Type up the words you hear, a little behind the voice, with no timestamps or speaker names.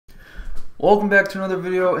Welcome back to another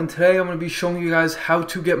video, and today I'm going to be showing you guys how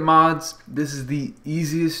to get mods. This is the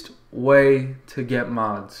easiest way to get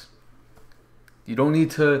mods. You don't need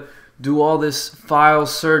to do all this file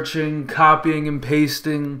searching, copying and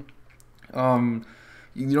pasting. You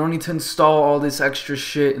don't need to install all this extra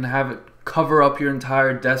shit and have it cover up your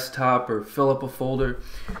entire desktop or fill up a folder.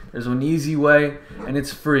 There's an easy way, and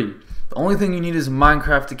it's free. The only thing you need is a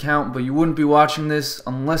Minecraft account, but you wouldn't be watching this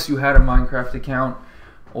unless you had a Minecraft account,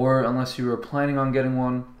 or unless you were planning on getting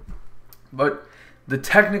one. But the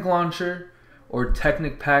Technic Launcher or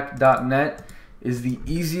technicpack.net is the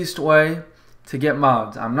easiest way to get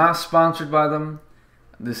mods. I'm not sponsored by them.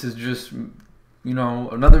 This is just, you know,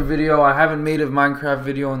 another video. I haven't made a Minecraft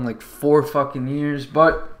video in like 4 fucking years,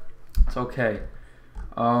 but it's okay.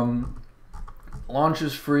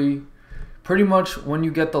 Launcher's free. Pretty much when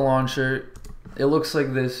you get the launcher, it looks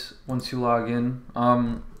like this once you log in.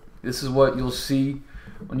 This is what you'll see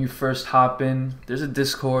when you first hop in. There's a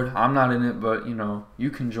Discord. I'm not in it, but you know,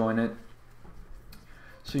 you can join it.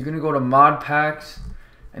 So you're gonna go to mod packs,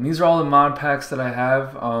 and these are all the mod packs that I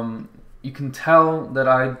have. You can tell that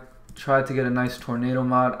I tried to get a nice tornado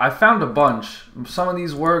mod. I found a bunch. Some of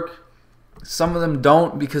these work, some of them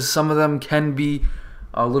don't, because some of them can be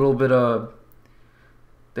a little bit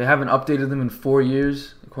they haven't updated them in 4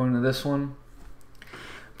 years, according to this one.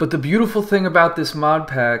 But the beautiful thing about this mod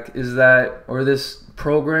pack is that, or this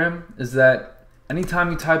program, is that anytime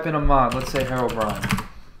you type in a mod, let's say Herobrine,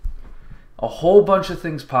 a whole bunch of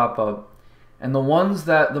things pop up, and the ones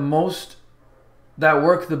that work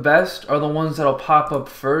the best are the ones that'll pop up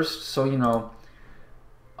first. So you know,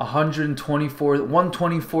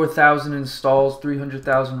 124,000 installs,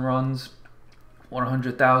 300,000 runs,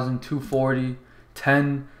 100,000, 240,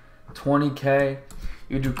 10, 20k.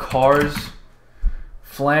 You do cars,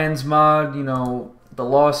 Flans mod, you know, the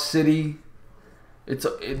Lost City.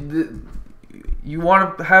 You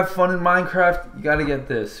want to have fun in Minecraft, you got to get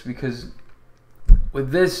this, because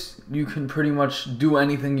with this you can pretty much do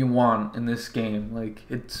anything you want in this game. Like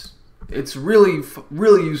it's really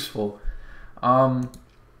useful. They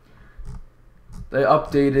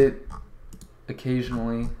update it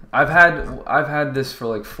occasionally. I've had this for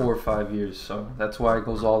like 4 or 5 years, so that's why it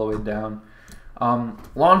goes all the way down.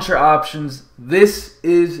 Launcher options. This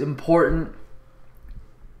is important,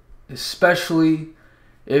 especially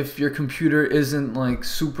if your computer isn't like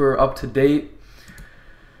super up to date.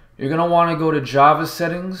 You're gonna want to go to Java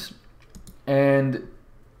settings and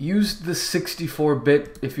use the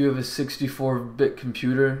 64-bit if you have a 64-bit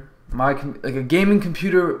computer. Like a gaming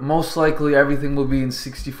computer, most likely everything will be in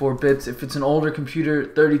 64 bits. If it's an older computer,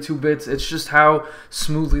 32 bits. It's just how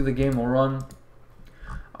smoothly the game will run.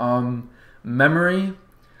 Memory,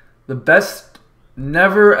 the best,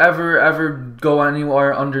 never ever go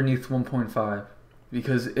anywhere underneath 1.5,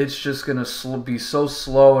 because it's just gonna be so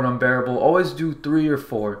slow and unbearable. Always do 3 or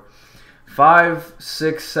 4. 5,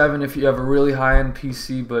 6, 7 if you have a really high-end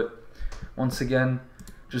PC, but once again,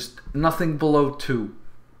 just nothing below 2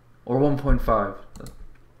 or 1.5.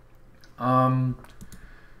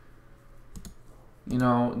 You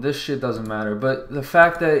know, this shit doesn't matter, but the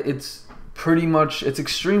fact that it's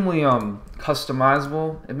extremely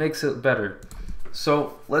customizable, it makes it better.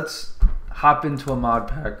 So let's hop into a mod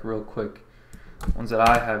pack real quick, ones that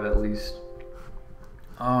I have at least.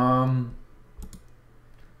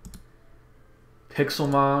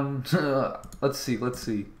 Pixelmon. let's see.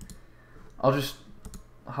 I'll just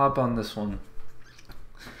hop on this one.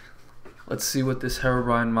 Let's see what this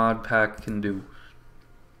Herobrine mod pack can do.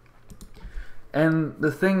 And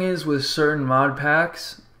the thing is, with certain mod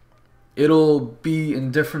packs, it'll be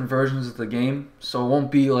in different versions of the game, so it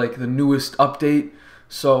won't be like the newest update.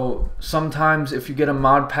 So sometimes if you get a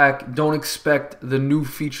mod pack, don't expect the new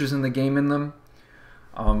features in the game in them,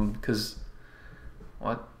 because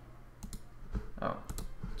what? Oh,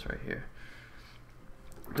 it's right here.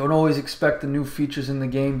 Don't always expect the new features in the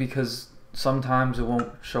game, because sometimes it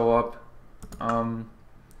won't show up.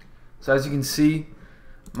 So as you can see,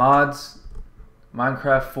 mods,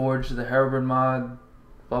 Minecraft Forge, the Herobrine mod,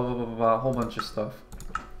 blah blah blah blah, a whole bunch of stuff.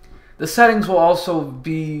 The settings will also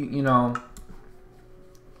be, you know,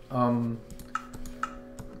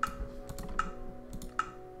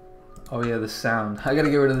 oh yeah, the sound. I gotta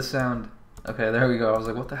get rid of the sound. Okay, there we go. I was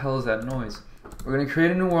like, what the hell is that noise? We're gonna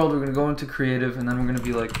create a new world. We're gonna go into creative, and then we're gonna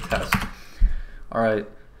be like test. All right.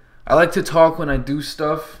 I like to talk when I do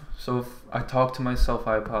stuff, so if I talk to myself,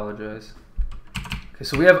 I apologize. Okay,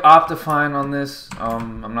 so we have Optifine on this.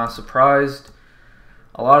 I'm not surprised.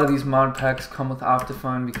 A lot of these mod packs come with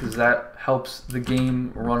Optifine because that helps the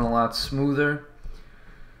game run a lot smoother.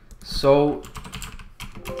 So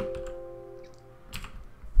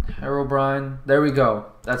Herobrine. There we go.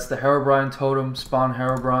 That's the Herobrine totem. Spawn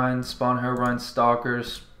Herobrine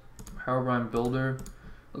stalkers, Herobrine builder.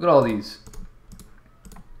 Look at all these.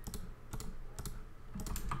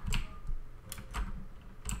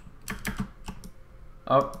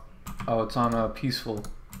 Oh, oh, it's on peaceful.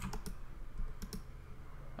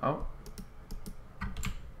 Oh.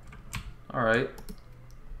 Alright.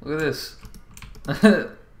 Look at this.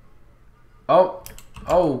 Oh.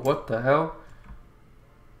 Oh, what the hell?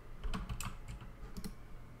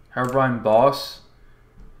 Herobrine boss.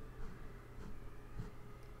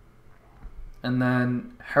 And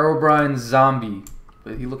then Herobrine zombie.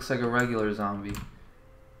 But he looks like a regular zombie.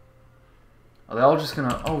 Are they all just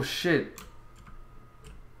gonna... Oh, shit.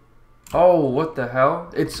 Oh, what the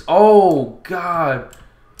hell? It's... Oh, God.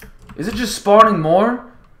 Is it just spawning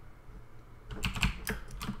more?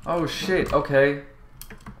 Oh, shit. Okay.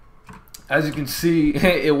 As you can see,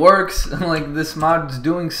 it works. Like, this mod's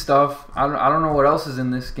doing stuff. I don't know what else is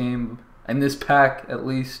in this game. In this pack, at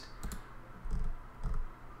least.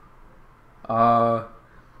 Let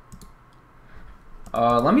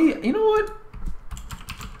me... You know what?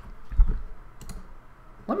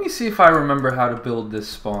 Let me see if I remember how to build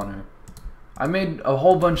this spawner. I made a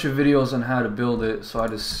whole bunch of videos on how to build it, so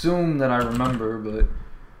I'd assume that I remember, but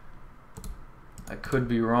I could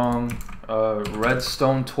be wrong.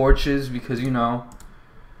 Redstone torches, because you know.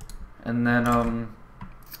 And then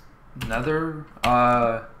nether,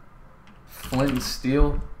 flint and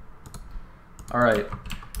steel. Alright.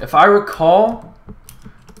 If I recall,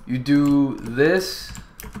 you do this,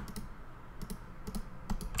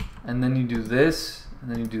 and then you do this,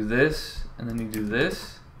 and then you do this, and then you do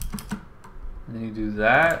this, and then you do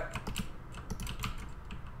that.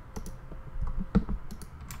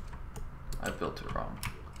 I built it wrong.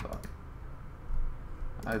 Fuck.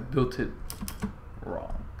 I built it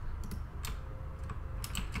wrong.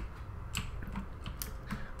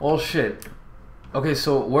 Well, shit. Okay,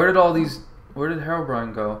 so where did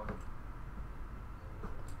Herobrine go?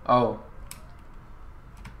 Oh.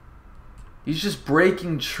 He's just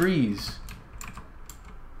breaking trees.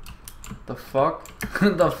 The fuck?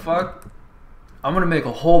 The fuck? I'm gonna make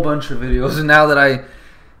a whole bunch of videos now that I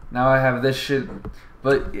have this shit.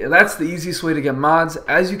 But yeah, that's the easiest way to get mods.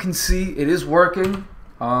 As you can see, it is working.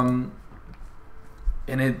 And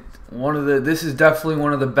this is definitely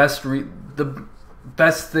one of the best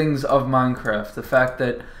things of Minecraft. The fact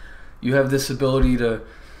that you have this ability to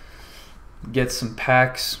get some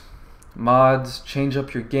packs, mods, change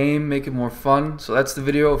up your game, make it more fun. So that's the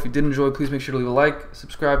video. If you did enjoy, please make sure to leave a like,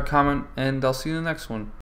 subscribe, comment, and I'll see you in the next one.